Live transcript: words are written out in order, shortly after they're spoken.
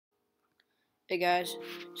Hey guys,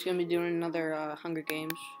 just gonna be doing another Hunger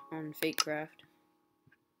Games on Fakecraft.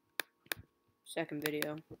 Second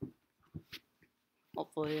video.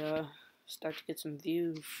 Hopefully, start to get some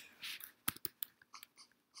views.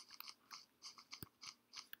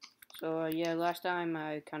 So, yeah, last time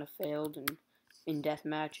I kind of failed, and in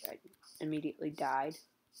deathmatch I immediately died.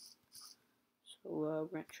 So, we're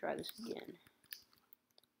gonna try this again.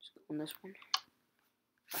 Just go on this one.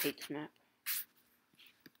 I hate this map.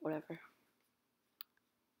 Whatever.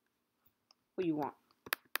 What do you want?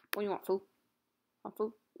 What do you want, fool?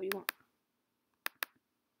 Fool? What do you want?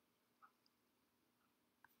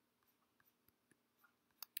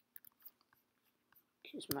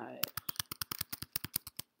 Kiss my ass.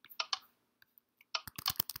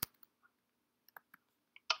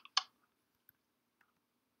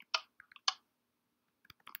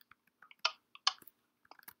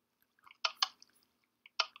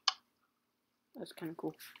 That's kind of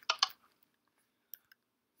cool.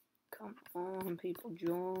 Come on, people,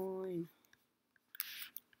 join.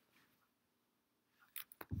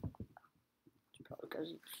 It's probably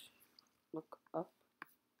because it's look up.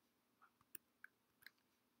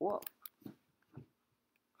 Whoa.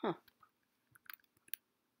 Huh.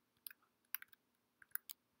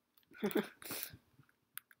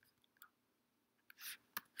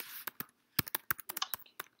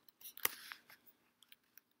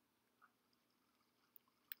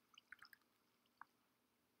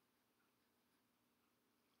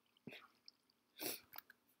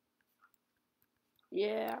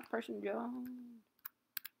 Yeah, person join.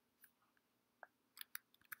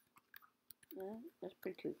 Yeah, that's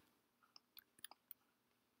pretty cool.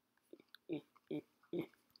 Yeah.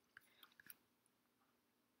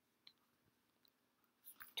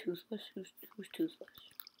 Toothless? Who's toothless?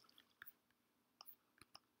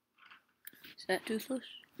 Is that toothless?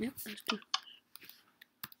 Yep, that's toothless.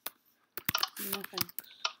 No thanks.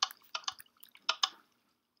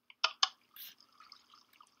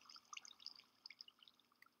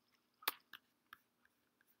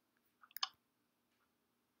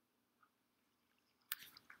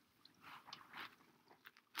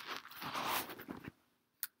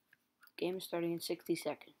 Game is starting in 60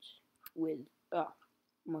 seconds. With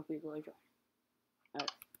more people are joining.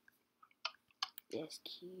 Alright. Yes,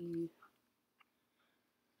 key.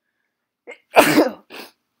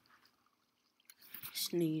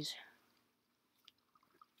 Sneeze.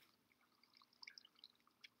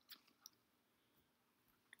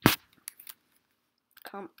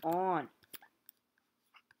 Come on.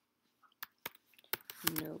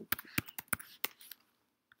 No.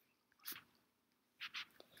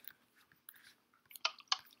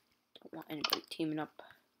 Don't want anybody teaming up.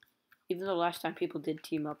 Even though last time people did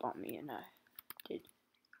team up on me, and I did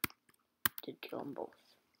kill them both.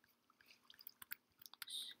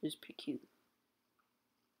 It was pretty cute.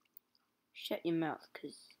 Shut your mouth,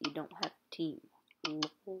 cause you don't have a team.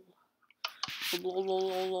 Lol.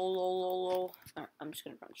 Lol. Alright, I'm just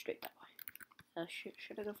gonna run straight that way.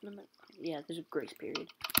 Should I go from the middle? Yeah, there's a grace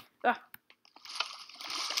period. Ah!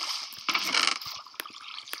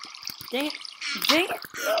 Dang it! Dang it!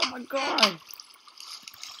 Oh my god!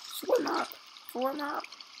 Swim up! Swim up!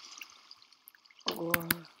 Oh.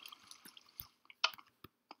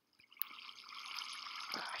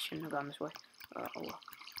 I shouldn't have gone this way.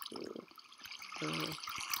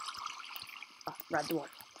 Ride the water.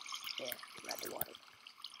 Yeah, ride the water.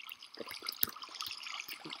 Good.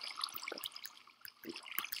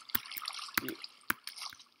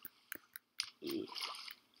 Yeah.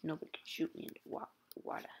 Nobody can shoot me into the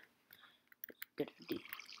water. That's a good idea.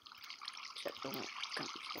 Except don't come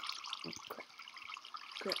this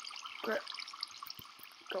way. Crap.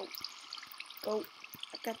 Go.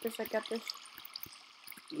 I got this.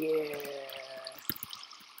 Yeah.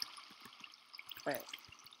 Alright.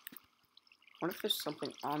 What if there's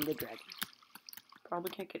something on the dragon?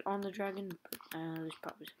 Probably can't get on the dragon, but there's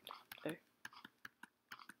probably something up there.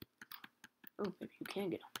 Oh, maybe you can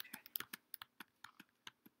get on the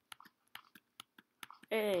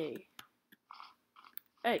dragon.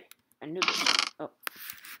 Hey, I knew this. Oh,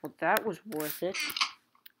 well, that was worth it.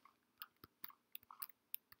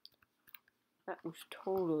 That was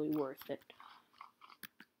totally worth it.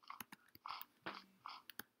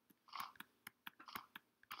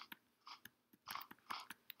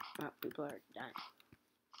 Oh, people are dying.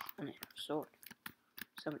 I need a sword.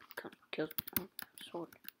 Somebody come kill me. I don't have a sword.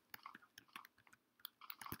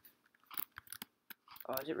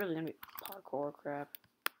 Oh, is it really gonna be parkour crap?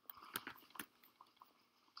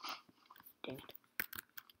 Dang it.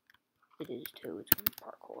 It is too. It's gonna be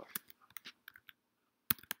parkour.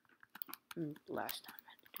 Last time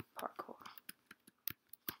I had to do parkour.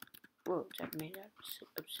 Whoa, it's made out of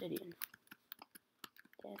obsidian.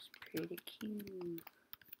 That's pretty cute.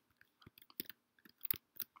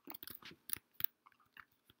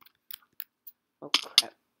 Oh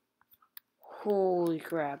crap. Holy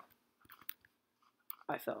crap.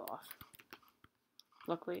 I fell off.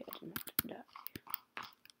 Luckily, I didn't have to die.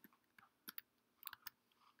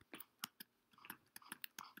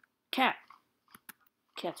 Cat!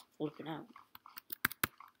 Cat's flipping out.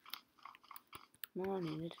 Come on,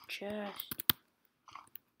 into the chest.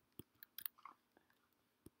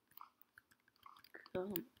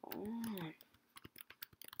 Come on.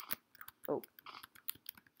 Oh.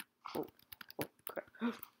 Oh. Oh, crap.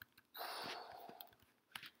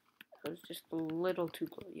 That was just a little too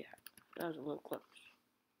close. Yeah, that was a little close.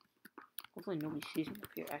 Hopefully nobody sees me up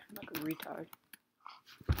here acting like a retard.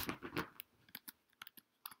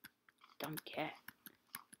 Dumb cat.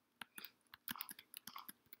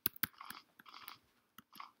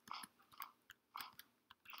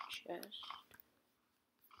 Chest.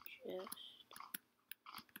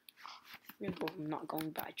 I'm not going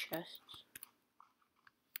by chests.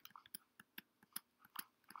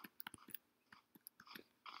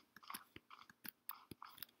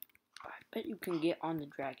 I bet you can get on the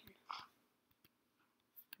dragon.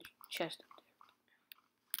 There's a chest up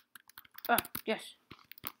there. Ah, yes.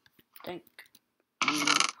 Thank you.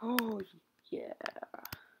 Oh, yeah.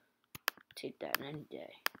 Take that any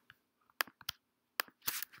day.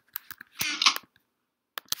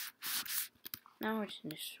 Now we're just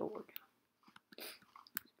in a sword.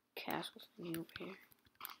 Castle thingy over here.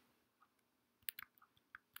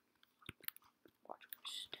 Watch my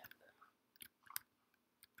step.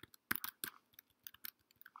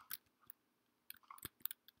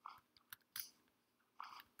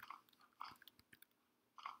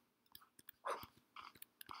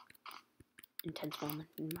 Intense moment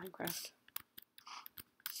in Minecraft.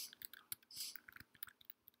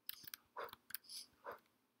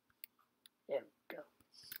 There we go.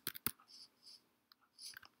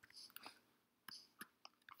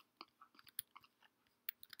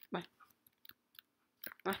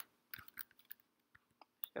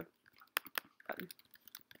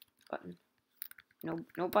 Button.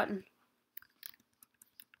 No button.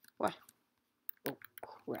 What? Oh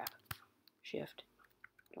crap. Shift.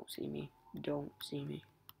 Don't see me. Don't see me.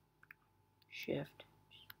 Shift.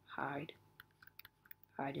 Hide.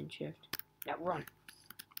 Hide and shift. Now run.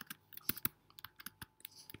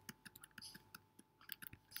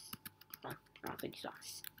 Run. I don't think he saw me.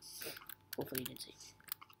 Hopefully he didn't see me.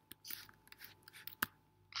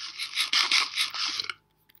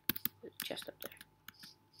 There's a chest up there.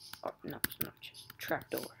 Oh, no, it's not a chest.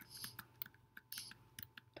 Trapdoor.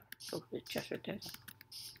 Oh, there's a chest right there.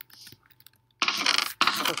 Of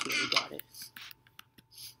course you already got it.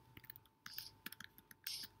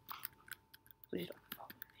 Please don't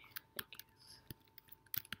follow me. Thank you.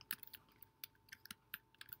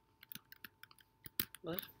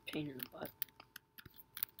 Well, that's a pain in the butt.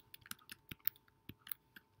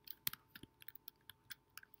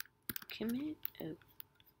 Come in. Oh.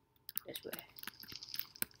 This way.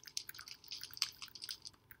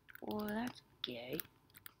 Well, that's gay.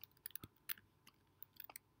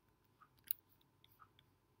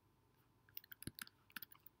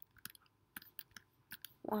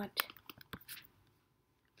 What?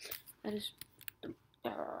 That is...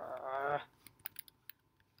 Ow.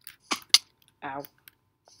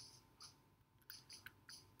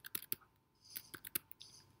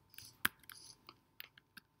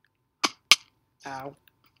 Ow.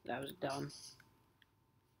 That was dumb.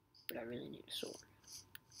 But I really need a sword.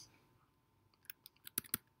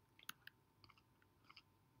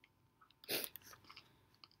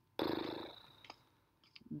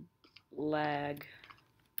 Lag.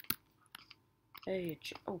 Hey,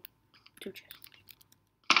 oh, 2 chests.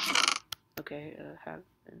 Okay,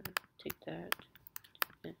 take that.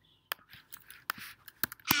 This.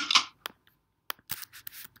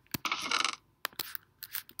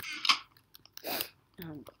 Oh,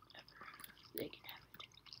 whatever. They can have it.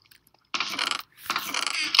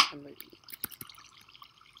 I'm gonna eat.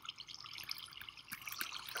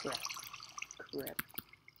 Crap.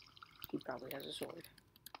 He probably has a sword.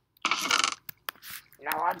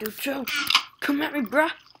 Now I do too. Come at me,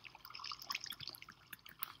 bruh.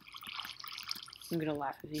 I'm gonna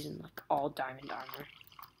laugh if he's in like all diamond armor.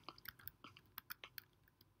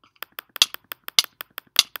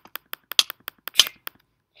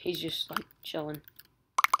 He's just like chilling.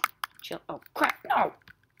 Oh crap! No!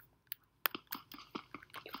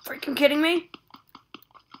 You freaking kidding me?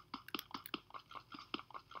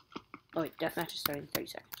 Oh wait, deathmatch is starting in 30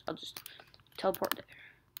 seconds. I'll just teleport there.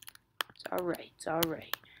 It's alright. It's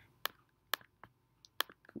alright.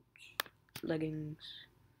 leggings.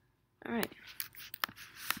 Alright.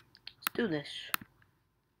 Let's do this.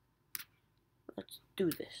 Let's do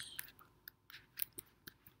this.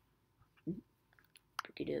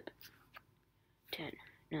 Pick it up. 10,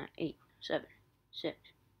 9, 8, 7, 6,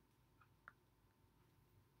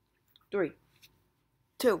 3,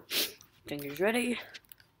 2. Fingers ready.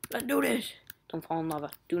 Let's do this. Don't fall in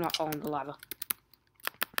lava. Do not fall in the lava.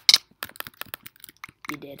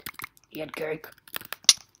 You did. You had cake.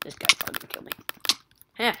 This guy's probably gonna kill me.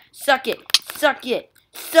 Huh, suck it! Suck it!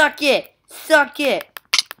 Suck it! Suck it!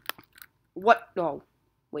 What? Oh,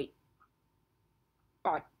 wait.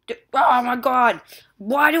 Oh my god!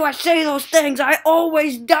 Why do I say those things? I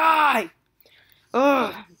always die!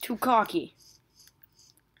 Ugh, I'm too cocky.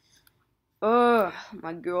 Oh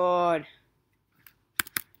my god.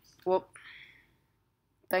 Well,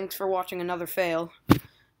 thanks for watching another fail.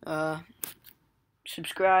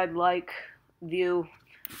 Subscribe, like, view,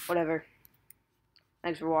 whatever.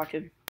 Thanks for watching.